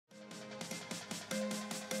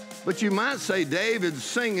But you might say David's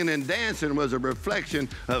singing and dancing was a reflection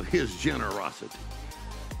of his generosity.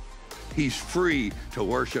 He's free to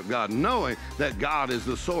worship God, knowing that God is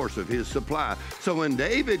the source of his supply. So when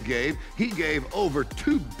David gave, he gave over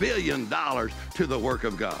 $2 billion to the work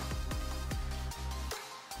of God.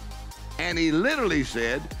 And he literally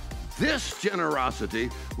said, this generosity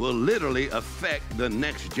will literally affect the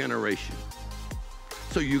next generation.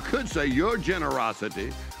 So you could say your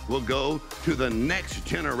generosity will go to the next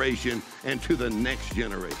generation and to the next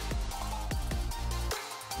generation.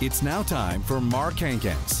 It's now time for Mark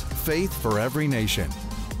Hankins, Faith for Every Nation.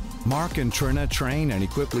 Mark and Trina train and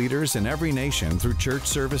equip leaders in every nation through church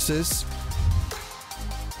services,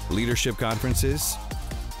 leadership conferences,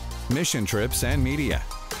 mission trips, and media.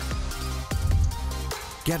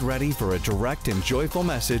 Get ready for a direct and joyful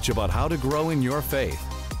message about how to grow in your faith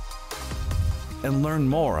and learn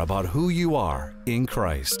more about who you are in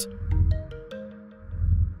Christ.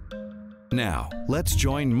 Now, let's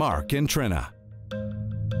join Mark and Trina.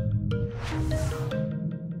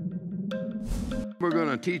 We're going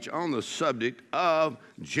to teach on the subject of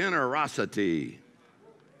generosity.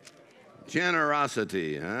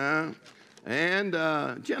 Generosity, huh? And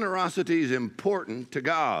generosity is important to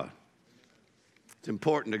God. It's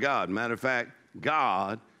important to God. Matter of fact,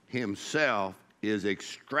 God himself is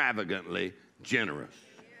extravagantly generous.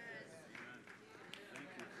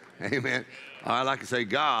 Amen. I like to say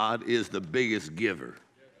God is the biggest giver.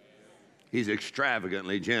 He's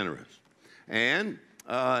extravagantly generous. And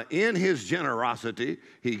in his generosity,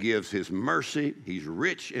 he gives his mercy. He's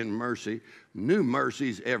rich in mercy, new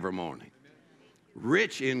mercies every morning.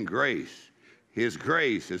 Rich in grace. His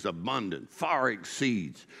grace is abundant, far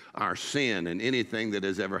exceeds our sin and anything that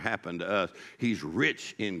has ever happened to us. He's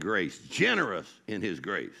rich in grace, generous in his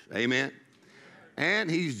grace. Amen. And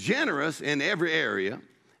he's generous in every area.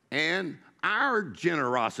 And our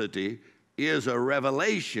generosity is a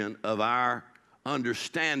revelation of our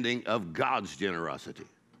understanding of God's generosity.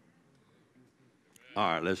 All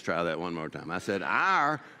right, let's try that one more time. I said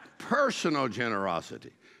our personal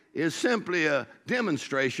generosity is simply a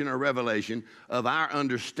demonstration or revelation of our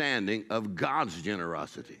understanding of God's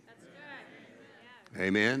generosity.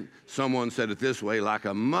 Amen. Someone said it this way, like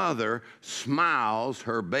a mother smiles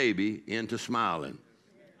her baby into smiling.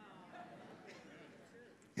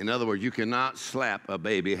 In other words, you cannot slap a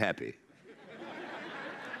baby happy.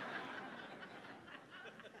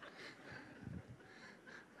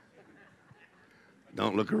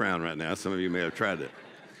 Don't look around right now. Some of you may have tried it.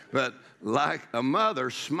 But like a mother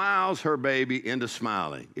smiles her baby into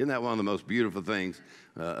smiling. Isn't that one of the most beautiful things?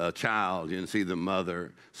 A child, you can see the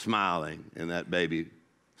mother smiling and that baby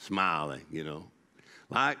smiling, you know.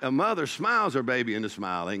 Like a mother smiles her baby into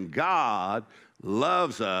smiling, God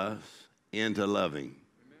loves us into loving.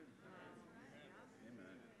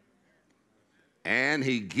 And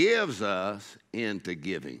he gives us into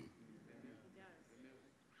giving.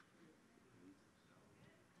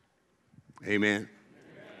 Amen.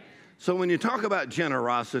 So when you talk about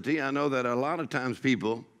generosity, I know that a lot of times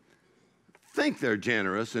people think they're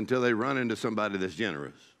generous until they run into somebody that's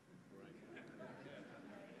generous.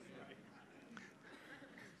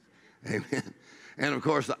 Amen. And of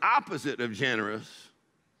course, the opposite of generous,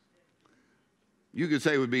 you could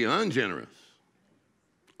say would be ungenerous,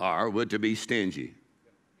 or would to be stingy.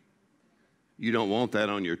 You don't want that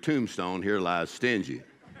on your tombstone, here lies stingy.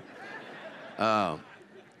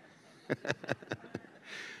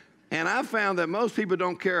 And I found that most people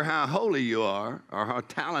don't care how holy you are or how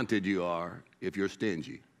talented you are if you're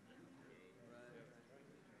stingy.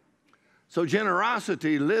 So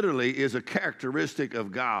generosity literally is a characteristic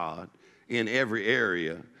of God in every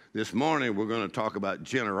area. This morning we're going to talk about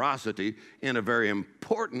generosity in a very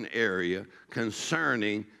important area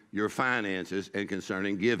concerning your finances and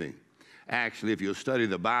concerning giving. Actually, if you'll study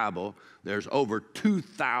the Bible, there's over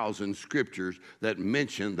 2,000 scriptures that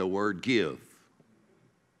mention the word give.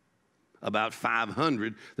 About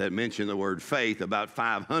 500 that mention the word faith, about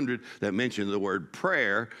 500 that mention the word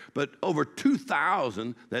prayer, but over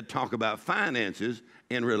 2,000 that talk about finances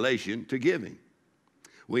in relation to giving.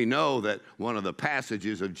 We know that one of the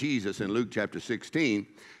passages of Jesus in Luke chapter 16,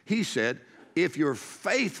 he said, if you're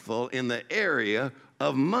faithful in the area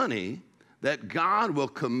of money, that God will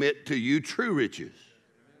commit to you true riches.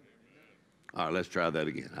 All right, let's try that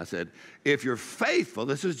again. I said, if you're faithful,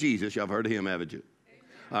 this is Jesus, y'all have heard of him, haven't you?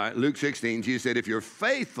 All right, Luke 16, Jesus said, if you're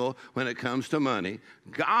faithful when it comes to money,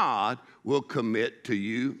 God will commit to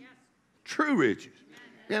you true riches.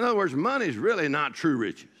 In other words, money is really not true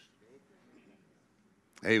riches.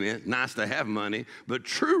 Amen. Nice to have money, but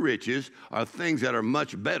true riches are things that are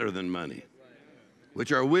much better than money.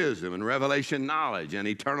 which are wisdom and revelation knowledge and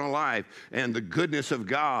eternal life and the goodness of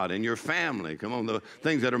God and your family. Come on, the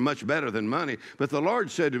things that are much better than money. But the Lord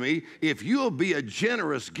said to me, if you'll be a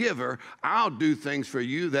generous giver, I'll do things for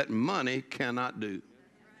you that money cannot do.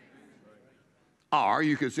 Or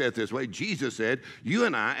you could say it this way. Jesus said, you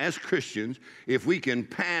and I as Christians, if we can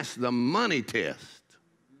pass the money test.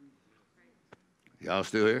 Y'all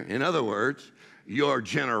still here? In other words, your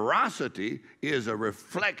generosity is a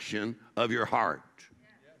reflection of your heart.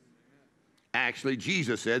 Actually,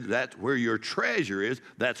 Jesus said that's where your treasure is,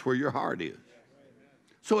 that's where your heart is.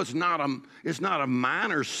 So it's not a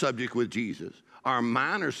minor subject with Jesus, or a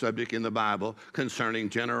minor subject in the Bible concerning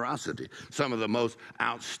generosity. Some of the most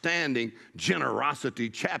outstanding generosity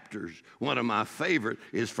chapters, one of my favorite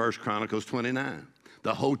is 1 Chronicles 29.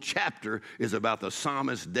 The whole chapter is about the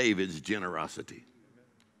psalmist David's generosity.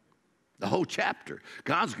 The whole chapter.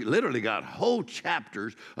 God's literally got whole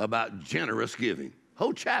chapters about generous giving.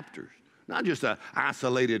 Whole chapters. Not just an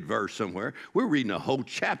isolated verse somewhere. We're reading a whole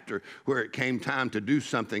chapter where it came time to do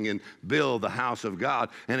something and build the house of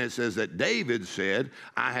God. And it says that David said,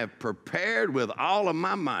 I have prepared with all of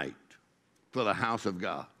my might for the house of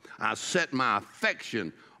God. I set my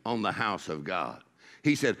affection on the house of God.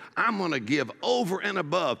 He said, I'm going to give over and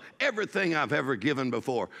above everything I've ever given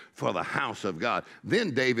before for the house of God.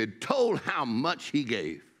 Then David told how much he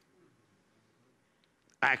gave.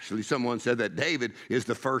 Actually, someone said that David is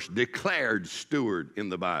the first declared steward in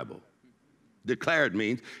the Bible. Declared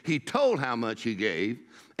means he told how much he gave,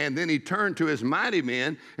 and then he turned to his mighty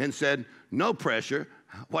men and said, no pressure,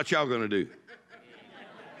 what y'all going to do?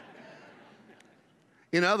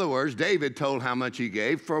 In other words, David told how much he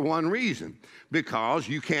gave for one reason, because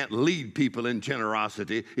you can't lead people in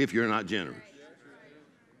generosity if you're not generous.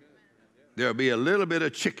 There'll be a little bit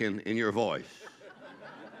of chicken in your voice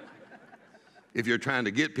if you're trying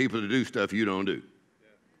to get people to do stuff you don't do,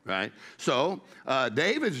 right? So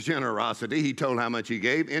David's generosity, he told how much he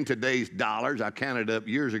gave. In today's dollars, I counted up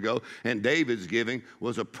years ago, and David's giving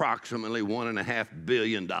was approximately $1.5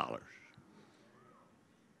 billion.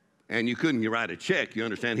 And you couldn't write a check, you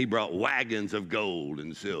understand? He brought wagons of gold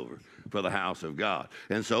and silver for the house of God.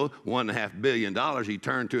 And so $1.5 billion, he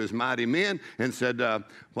turned to his mighty men and said,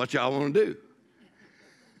 what y'all want to do?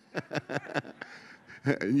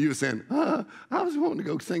 And you were saying, I was wanting to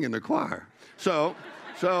go sing in the choir. So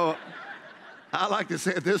I like to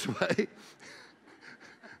say it this way,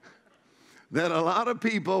 that a lot of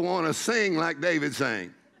people want to sing like David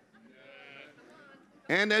sang.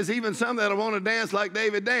 And there's even some that want to dance like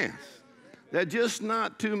David danced. There's just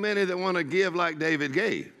not too many that want to give like David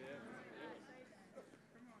gave.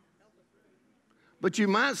 But you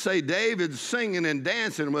might say David's singing and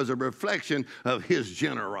dancing was a reflection of his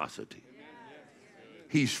generosity.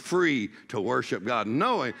 He's free to worship God,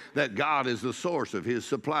 knowing that God is the source of his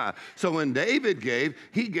supply. So when David gave,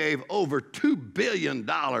 he gave over $2 billion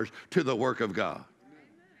to the work of God.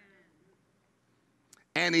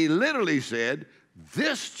 And he literally said,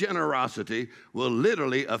 this generosity will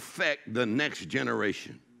literally affect the next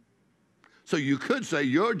generation. So you could say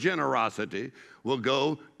your generosity will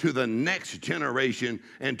go to the next generation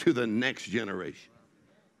and to the next generation.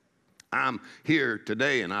 I'm here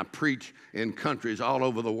today and I preach in countries all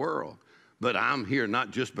over the world, but I'm here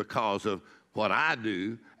not just because of what I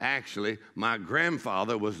do. Actually, my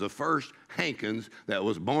grandfather was the first Hankins that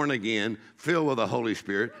was born again, filled with the Holy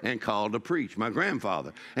Spirit, and called to preach. My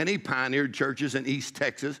grandfather. And he pioneered churches in East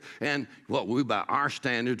Texas, and by our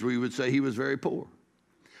standards, we would say he was very poor.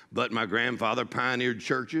 But my grandfather pioneered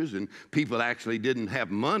churches, and people actually didn't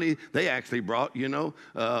have money. They actually brought,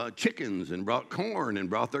 chickens and brought corn and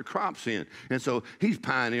brought their crops in. And so he's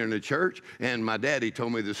pioneering the church. And my daddy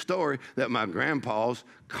told me the story that my grandpa's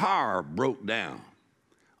car broke down.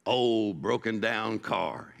 Old, broken down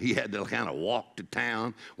car. He had to kind of walk to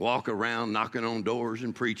town, walk around, knocking on doors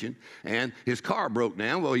and preaching. And his car broke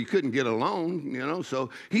down. Well, he couldn't get a loan, so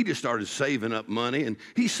he just started saving up money. And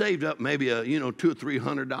he saved up maybe $200 or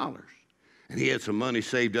 $300. And he had some money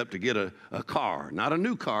saved up to get a car. Not a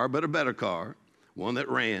new car, but a better car. One that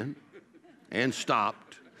ran and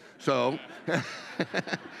stopped. So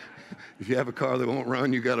if you have a car that won't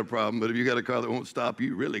run, you got a problem. But if you got a car that won't stop,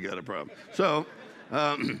 you really got a problem. So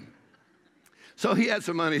he had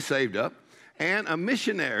some money saved up, and a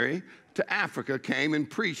missionary to Africa came and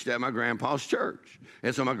preached at my grandpa's church.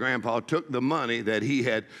 And so my grandpa took the money that he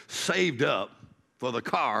had saved up for the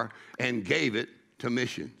car and gave it to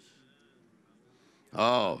missions.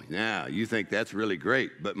 Oh, now you think that's really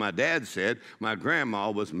great. But my dad said my grandma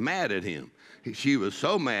was mad at him. She was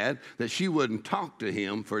so mad that she wouldn't talk to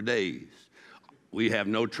him for days. We have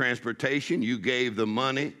no transportation. You gave the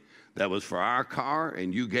money that was for our car,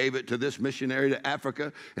 and you gave it to this missionary to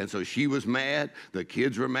Africa, and so she was mad, the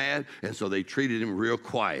kids were mad, and so they treated him real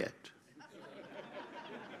quiet.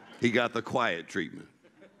 He got the quiet treatment.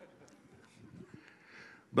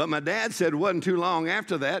 But my dad said it wasn't too long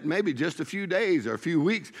after that, maybe just a few days or a few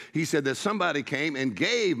weeks, he said that somebody came and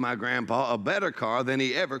gave my grandpa a better car than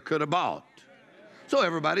he ever could have bought. So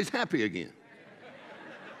everybody's happy again.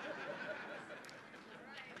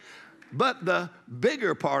 But the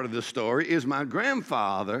bigger part of the story is my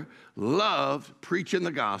grandfather loved preaching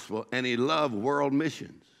the gospel, and he loved world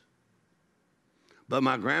missions. But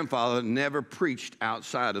my grandfather never preached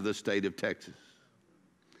outside of the state of Texas.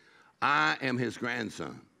 I am his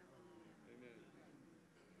grandson.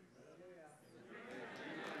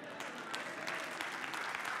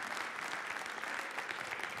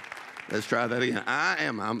 Let's try that again.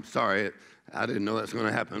 I'm sorry, I didn't know that's going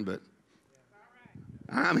to happen, but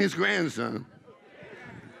I'm his grandson,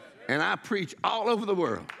 and I preach all over the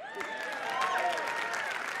world.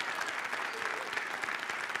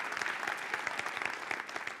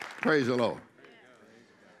 Praise the Lord.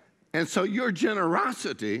 And so your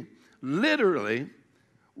generosity literally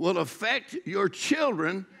will affect your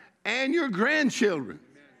children and your grandchildren.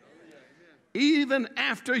 Even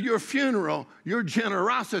after your funeral, your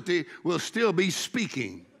generosity will still be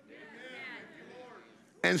speaking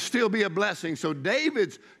and still be a blessing. So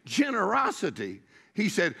David's generosity, he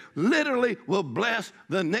said, literally will bless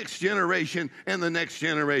the next generation and the next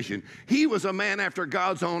generation. He was a man after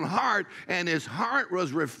God's own heart, and his heart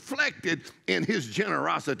was reflected in his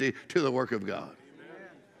generosity to the work of God.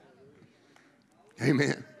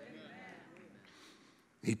 Amen.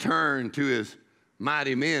 He turned to his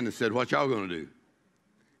mighty men and said, what y'all going to do?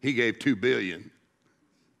 He gave $2 billion.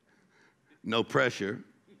 No pressure.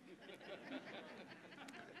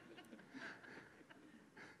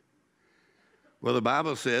 Well, the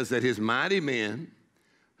Bible says that his mighty men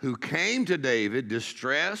who came to David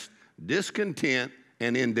distressed, discontent,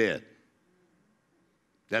 and in debt.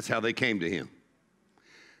 That's how they came to him.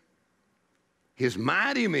 His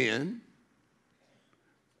mighty men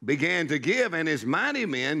began to give, and his mighty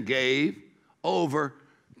men gave over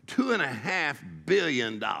 $2.5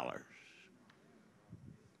 billion.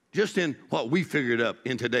 Just in what we figured up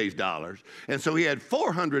in today's dollars. And so he had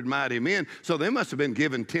 400 mighty men, so they must have been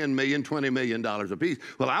given $10 million, $20 million apiece.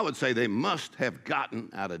 Well, I would say they must have gotten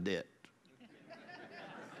out of debt.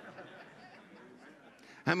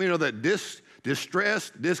 How many know that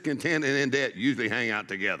distress, discontent, and in debt usually hang out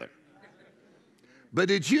together? But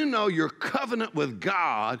did you know your covenant with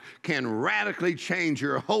God can radically change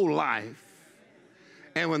your whole life?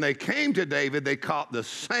 And when they came to David, they caught the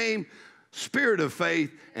same spirit of faith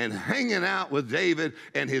and hanging out with David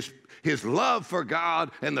and his love for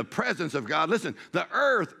God and the presence of God. Listen, the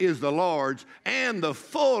earth is the Lord's and the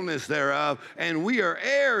fullness thereof, and we are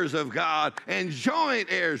heirs of God and joint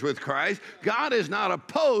heirs with Christ. God is not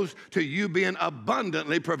opposed to you being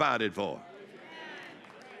abundantly provided for.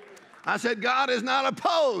 I said, God is not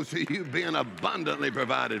opposed to you being abundantly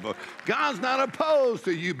provided for. God's not opposed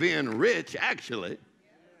to you being rich. Actually,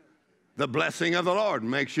 the blessing of the Lord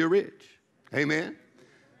makes you rich. Amen.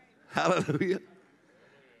 Hallelujah.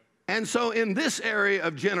 And so in this area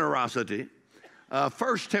of generosity,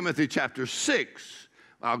 1 Timothy chapter 6,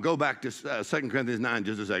 I'll go back to 2 Corinthians 9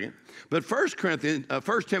 just a second. But 1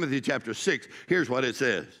 Timothy chapter 6, here's what it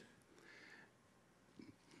says.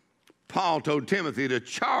 Paul told Timothy to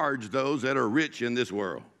charge those that are rich in this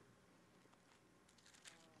world.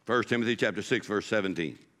 1 Timothy chapter 6, verse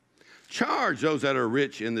 17. Charge those that are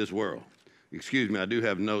rich in this world. Excuse me, I do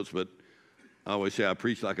have notes, but I always say I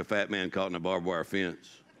preach like a fat man caught in a barbed wire fence.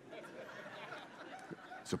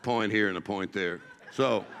 It's a point here and a point there.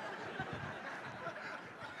 So,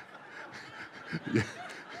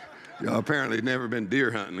 y'all apparently never been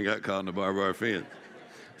deer hunting and got caught in a barbed wire fence.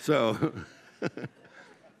 So,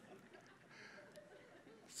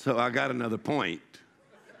 so I got another point.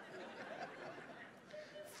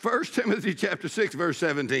 1 Timothy chapter 6, verse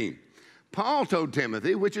 17. Paul told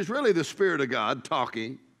Timothy, which is really the Spirit of God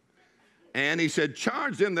talking, and he said,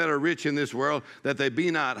 charge them that are rich in this world that they be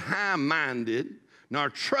not high-minded, nor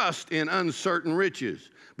trust in uncertain riches,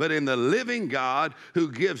 but in the living God who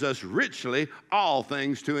gives us richly all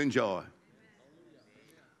things to enjoy.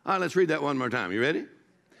 All right, let's read that one more time. You ready?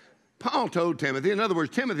 Paul told Timothy, in other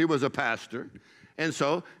words, Timothy was a pastor, and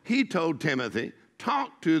so he told Timothy,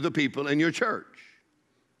 talk to the people in your church.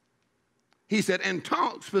 He said, and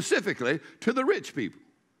talk specifically to the rich people.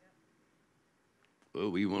 Well,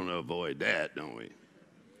 we want to avoid that, don't we?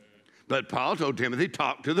 But Paul told Timothy,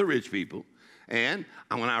 talk to the rich people. And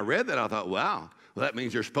when I read that, I thought, wow, well, that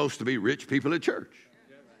means there's supposed to be rich people at church.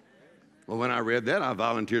 Well, when I read that, I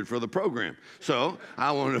volunteered for the program. So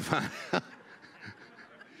I wanted to find out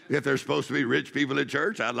if there's supposed to be rich people at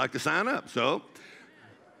church, I'd like to sign up. So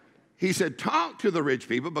he said, talk to the rich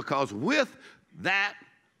people, because with that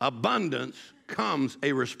abundance comes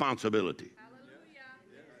a responsibility.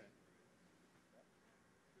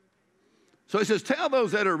 So he says, tell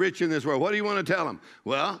those that are rich in this world. What do you want to tell them?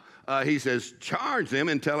 Well, he says, charge them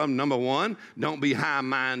and tell them, number one, don't be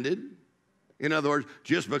high-minded. In other words,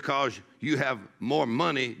 just because you have more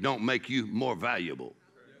money don't make you more valuable.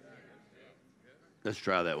 Let's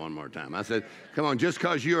try that one more time. I said, come on, just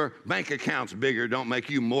because your bank account's bigger don't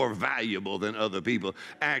make you more valuable than other people.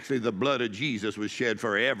 Actually, the blood of Jesus was shed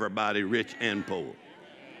for everybody, rich and poor.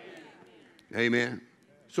 Amen.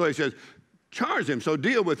 So he says, charge them. So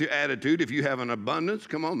deal with your attitude. If you have an abundance,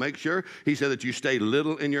 come on, make sure. He said that you stay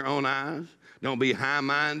little in your own eyes. Don't be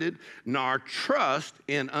high-minded, nor trust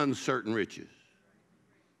in uncertain riches.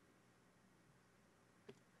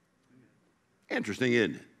 Interesting,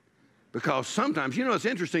 isn't it? Because sometimes, you know, it's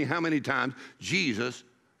interesting how many times Jesus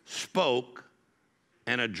spoke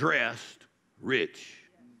and addressed rich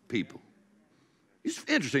people. It's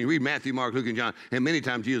interesting. You read Matthew, Mark, Luke, and John, and many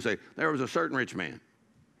times Jesus say, there was a certain rich man.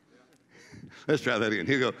 Let's try that again.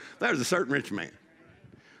 He'll go, there's a certain rich man.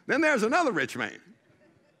 Then there's another rich man.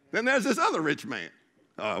 Then there's this other rich man.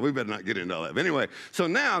 Oh, we better not get into all that. But anyway, so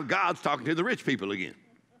now God's talking to the rich people again.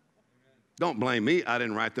 Don't blame me. I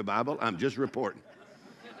didn't write the Bible. I'm just reporting.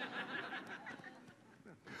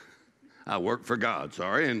 I work for God,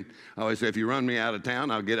 sorry. And I always say, if you run me out of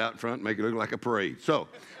town, I'll get out front and make it look like a parade. So,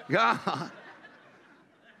 God,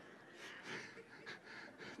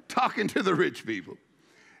 talking to the rich people.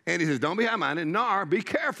 And he says, don't be high-minded, nor be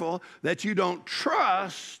careful that you don't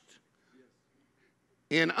trust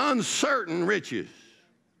in uncertain riches.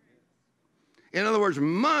 In other words,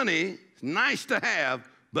 money is nice to have,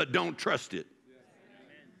 but don't trust it.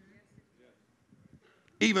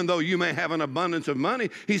 Even though you may have an abundance of money,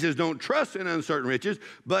 he says, don't trust in uncertain riches,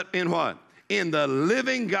 but in what? In the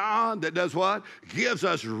living God that does what? Gives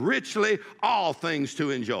us richly all things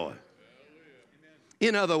to enjoy.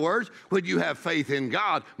 In other words, when you have faith in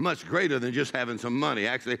God, much greater than just having some money.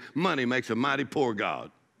 Actually, money makes a mighty poor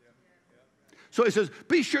God. So he says,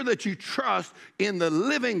 be sure that you trust in the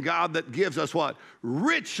living God that gives us what?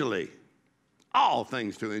 Richly all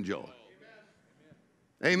things to enjoy.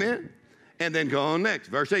 Amen? And then go on next,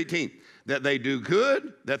 verse 18. That they do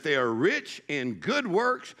good, that they are rich in good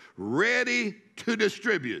works, ready to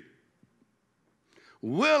distribute,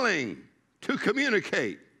 willing to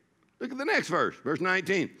communicate. Look at the next verse, verse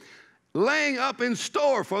 19. Laying up in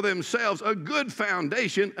store for themselves a good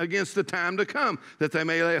foundation against the time to come, that they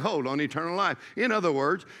may lay hold on eternal life. In other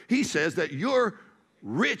words, he says that you're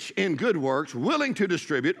rich in good works, willing to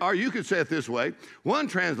distribute, or you could say it this way. One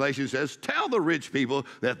translation says, tell the rich people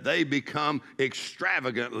that they become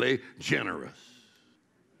extravagantly generous.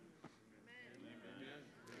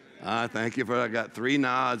 I thank you for I got 3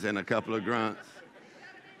 nods and a couple of grunts.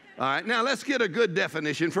 All right, now let's get a good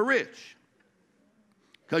definition for rich.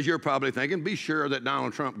 Because you're probably thinking, be sure that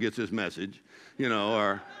Donald Trump gets his message, you know,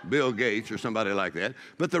 or Bill Gates or somebody like that.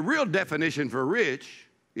 But the real definition for rich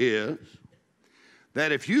is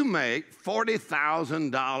that if you make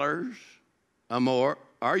 $40,000 or more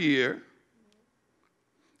a year,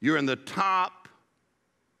 you're in the top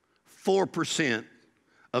 4%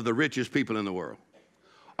 of the richest people in the world.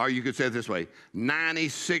 Or you could say it this way,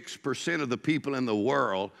 96% of the people in the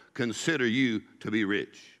world consider you to be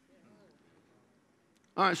rich.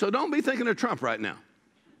 All right, so don't be thinking of Trump right now.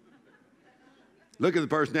 Look at the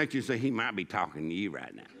person next to you and say, he might be talking to you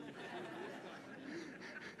right now.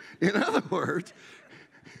 In other words,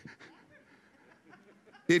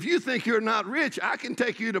 if you think you're not rich, I can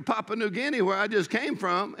take you to Papua New Guinea, where I just came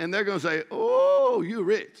from, and they're going to say, oh, you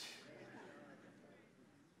rich.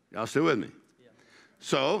 Y'all still with me?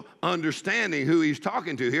 So, understanding who he's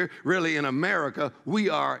talking to here, really in America, we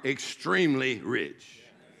are extremely rich.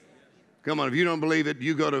 Come on, if you don't believe it,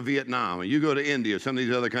 you go to Vietnam, and you go to India, some of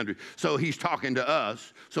these other countries. So he's talking to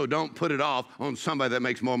us, so don't put it off on somebody that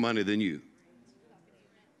makes more money than you.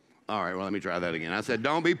 All right, well, let me try that again. I said,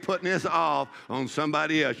 don't be putting this off on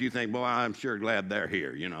somebody else. You think, boy, I'm sure glad they're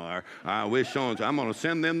here, you know, or I wish so-and-so. I'm going to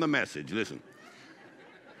send them the message. Listen,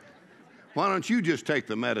 why don't you just take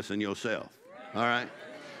the medicine yourself, all right?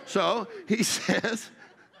 So he says,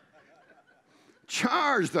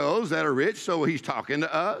 charge those that are rich. So he's talking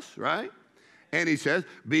to us, right? And he says,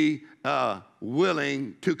 be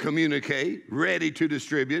willing to communicate, ready to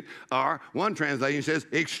distribute, or one translation says,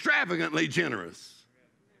 extravagantly generous.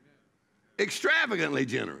 Extravagantly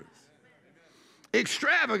generous.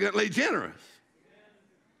 Extravagantly generous.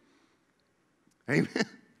 Amen.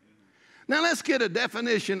 Now let's get a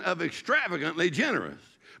definition of extravagantly generous,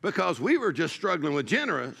 because we were just struggling with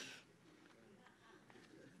generous.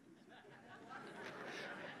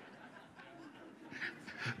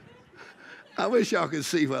 I wish y'all could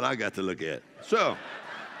see what I got to look at. So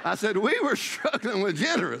I said, we were struggling with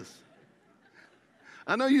generous.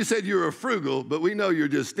 I know you said you were frugal, but we know you're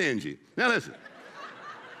just stingy. Now listen,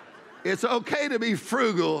 it's okay to be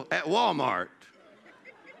frugal at Walmart,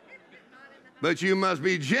 but you must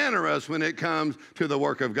be generous when it comes to the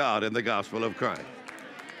work of God and the gospel of Christ.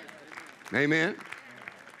 Amen?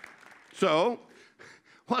 So,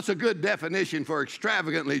 what's a good definition for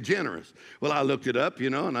extravagantly generous? Well, I looked it up,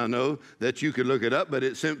 and I know that you could look it up, but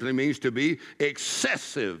it simply means to be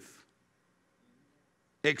excessively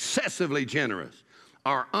generous,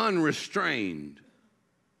 or unrestrained.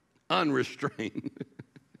 Unrestrained.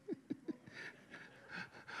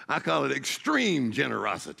 I call it extreme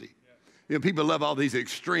generosity. People love all these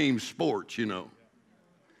extreme sports,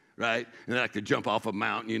 right? And they like to jump off a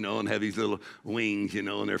mountain, and have these little wings, and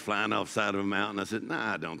they're flying off the side of a mountain. I said,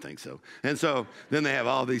 nah, I don't think so. And so then they have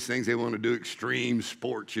all these things they want to do, extreme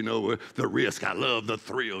sports, with the risk. I love the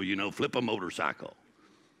thrill, flip a motorcycle.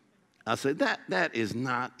 I said, that is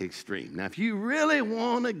not extreme. Now, if you really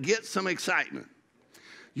want to get some excitement,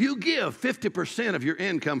 you give 50% of your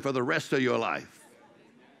income for the rest of your life.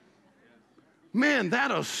 Man,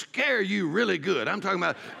 that'll scare you really good. I'm talking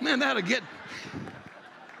about, man, that'll get...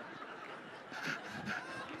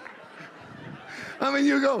 I mean,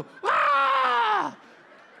 you go, ah!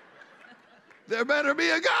 There better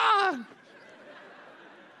be a God.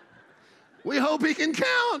 We hope he can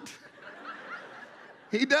count.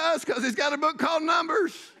 He does, because he's got a book called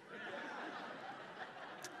Numbers.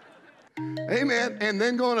 Amen. And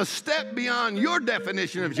then going a step beyond your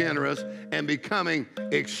definition of generous and becoming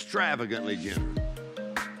extravagantly generous.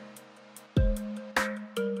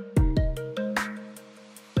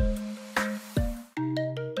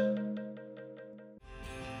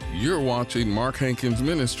 You're watching Mark Hankins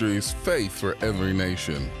Ministries, Faith for Every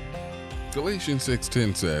Nation. Galatians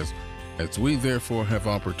 6:10 says, "As we therefore have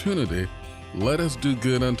opportunity, let us do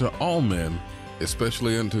good unto all men,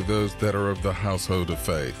 especially unto those that are of the household of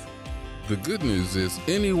faith." The good news is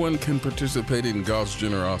anyone can participate in God's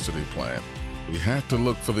generosity plan. We have to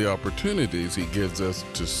look for the opportunities he gives us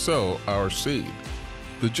to sow our seed.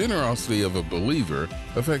 The generosity of a believer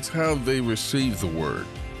affects how they receive the word.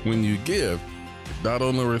 When you give, it not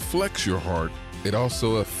only reflects your heart, it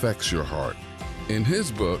also affects your heart. In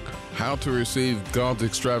his book, How to Receive God's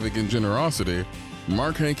Extravagant Generosity,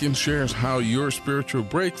 Mark Hankins shares how your spiritual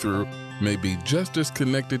breakthrough may be just as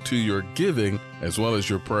connected to your giving as well as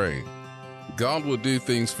your praying. God will do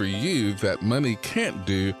things for you that money can't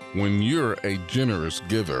do when you're a generous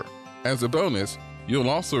giver. As a bonus, you'll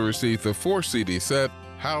also receive the 4-CD set,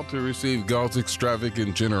 How to Receive God's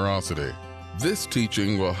Extravagant Generosity. This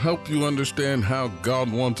teaching will help you understand how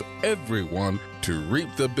God wants everyone to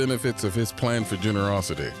reap the benefits of his plan for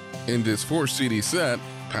generosity. In this 4-CD set,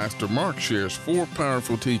 Pastor Mark shares 4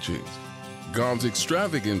 powerful teachings: God's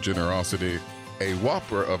extravagant generosity, a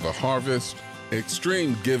whopper of a harvest,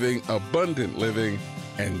 extreme giving, abundant living,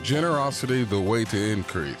 and generosity, the way to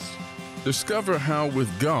increase. Discover how with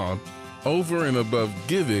God, over and above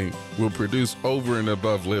giving will produce over and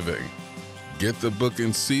above living. Get the book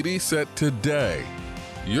and CD set today.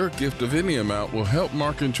 Your gift of any amount will help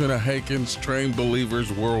Mark and Trina Hankins train believers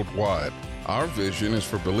worldwide. Our vision is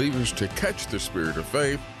for believers to catch the spirit of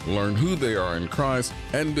faith, learn who they are in Christ,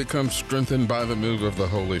 and become strengthened by the move of the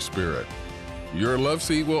Holy Spirit. Your love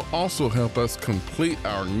seed will also help us complete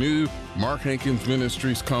our new Mark Hankins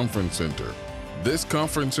Ministries Conference Center. This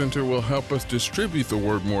conference center will help us distribute the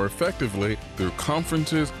word more effectively through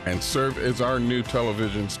conferences and serve as our new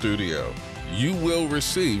television studio. You will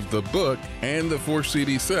receive the book and the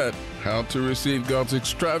 4-CD set, How to Receive God's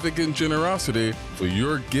Extravagant Generosity, for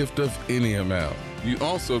your gift of any amount. You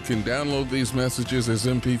also can download these messages as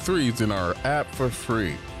MP3s in our app for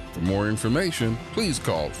free. For more information, please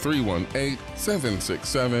call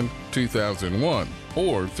 318-767-2001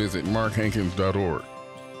 or visit markhankins.org.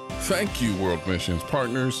 Thank you, World Missions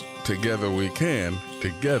Partners. Together we can,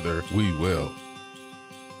 together we will.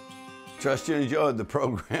 Trust you enjoyed the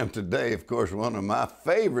program today. Of course, one of my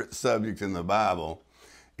favorite subjects in the Bible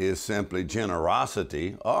is simply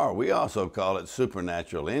generosity, or we also call it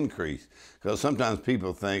supernatural increase, because sometimes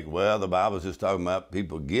people think, well, the Bible's just talking about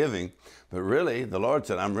people giving, but really, the Lord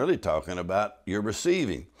said, I'm really talking about your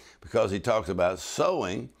receiving, because he talks about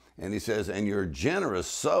sowing, and he says, and your generous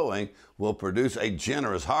sowing will produce a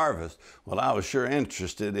generous harvest. Well, I was sure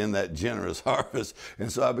interested in that generous harvest.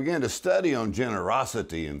 And so I began to study on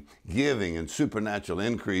generosity and giving and supernatural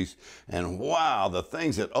increase. And wow, the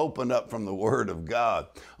things that opened up from the Word of God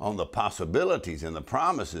on the possibilities and the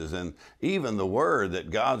promises, and even the word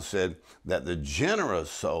that God said that the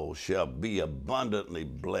generous soul shall be abundantly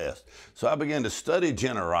blessed. So I began to study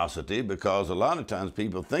generosity, because a lot of times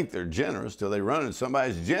people think they're generous till they run into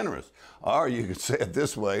somebody's generous. Or you could say it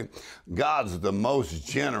this way: God's the most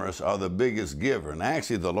generous or the biggest giver. And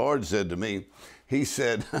actually the Lord said to me, He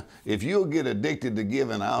said, if you'll get addicted to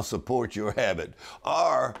giving, I'll support your habit.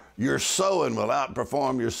 Or your sowing will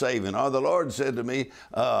outperform your saving. Or the Lord said to me,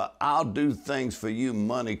 I'll do things for you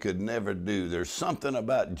money could never do. There's something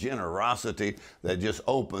about generosity that just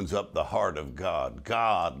opens up the heart of God.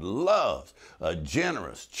 God loves a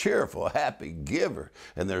generous, cheerful, happy giver.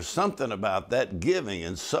 And there's something about that giving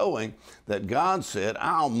and sowing that God said,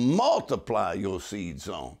 I'll multiply your seed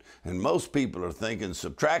sown. And most people are thinking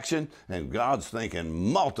subtraction, and God's thinking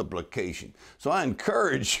multiplication. So I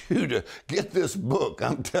encourage you to get this book.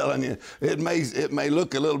 I'm telling you, it may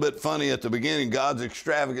look a little bit funny at the beginning, God's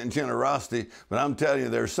extravagant generosity, but I'm telling you,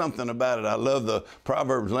 there's something about it. I love the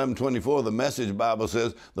Proverbs 11:24. The Message Bible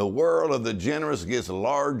says, the world of the generous gets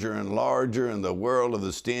larger and larger, and the world of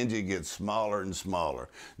the stingy gets smaller and smaller.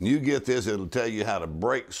 And you get this, it'll tell you how to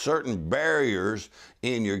break certain barriers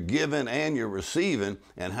in your giving and your receiving,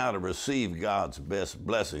 and how to receive God's best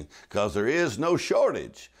blessing, because there is no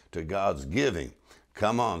shortage to God's giving.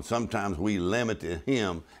 Come on, sometimes we limit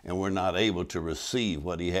Him and we're not able to receive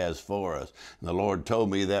what He has for us. And the Lord told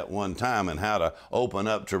me that one time, and how to open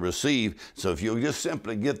up to receive. So if you'll just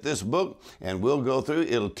simply get this book and we'll go through,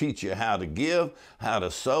 it'll teach you how to give, how to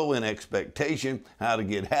sow in expectation, how to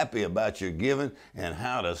get happy about your giving, and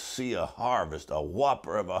how to see a harvest, a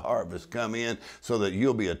whopper of a harvest come in, so that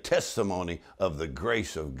you'll be a testimony of the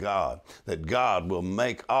grace of God, that God will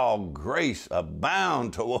make all grace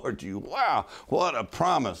abound toward you. Wow, what a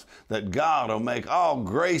promise, that God will make all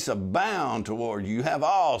grace abound toward you. You have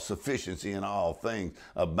all sufficiency in all things,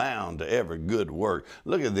 abound to every good work.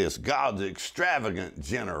 Look at this, God's extravagant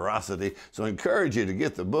generosity. So I encourage you to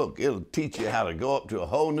get the book. It'll teach you how to go up to a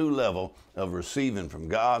whole new level of receiving from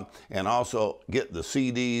God, and also get the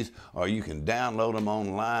CDs, or you can download them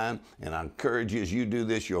online. And I encourage you, as you do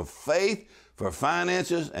this, your faith for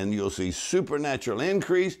finances, and you'll see supernatural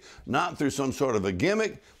increase, not through some sort of a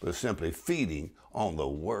gimmick, but simply feeding on the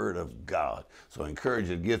Word of God. So I encourage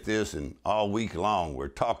you to get this, and all week long we're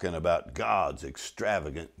talking about God's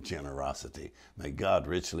extravagant generosity. May God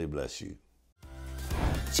richly bless you.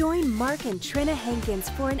 Join Mark and Trina Hankins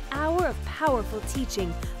for an hour of powerful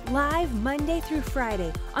teaching, live Monday through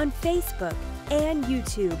Friday on Facebook and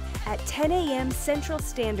YouTube at 10 a.m. Central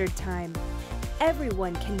Standard Time.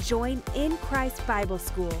 Everyone can join in Christ Bible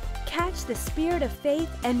School. Catch the spirit of faith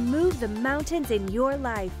and move the mountains in your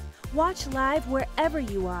life. Watch live wherever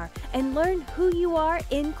you are and learn who you are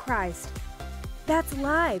in Christ. That's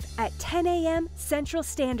live at 10 a.m. Central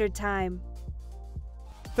Standard Time.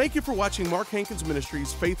 Thank you for watching Mark Hankins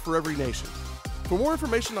Ministries, Faith for Every Nation. For more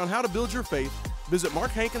information on how to build your faith, visit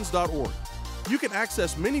markhankins.org. You can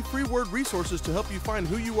access many free word resources to help you find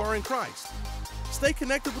who you are in Christ. Stay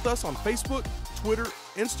connected with us on Facebook, Twitter,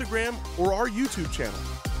 Instagram, or our YouTube channel.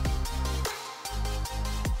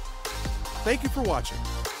 Thank you for watching.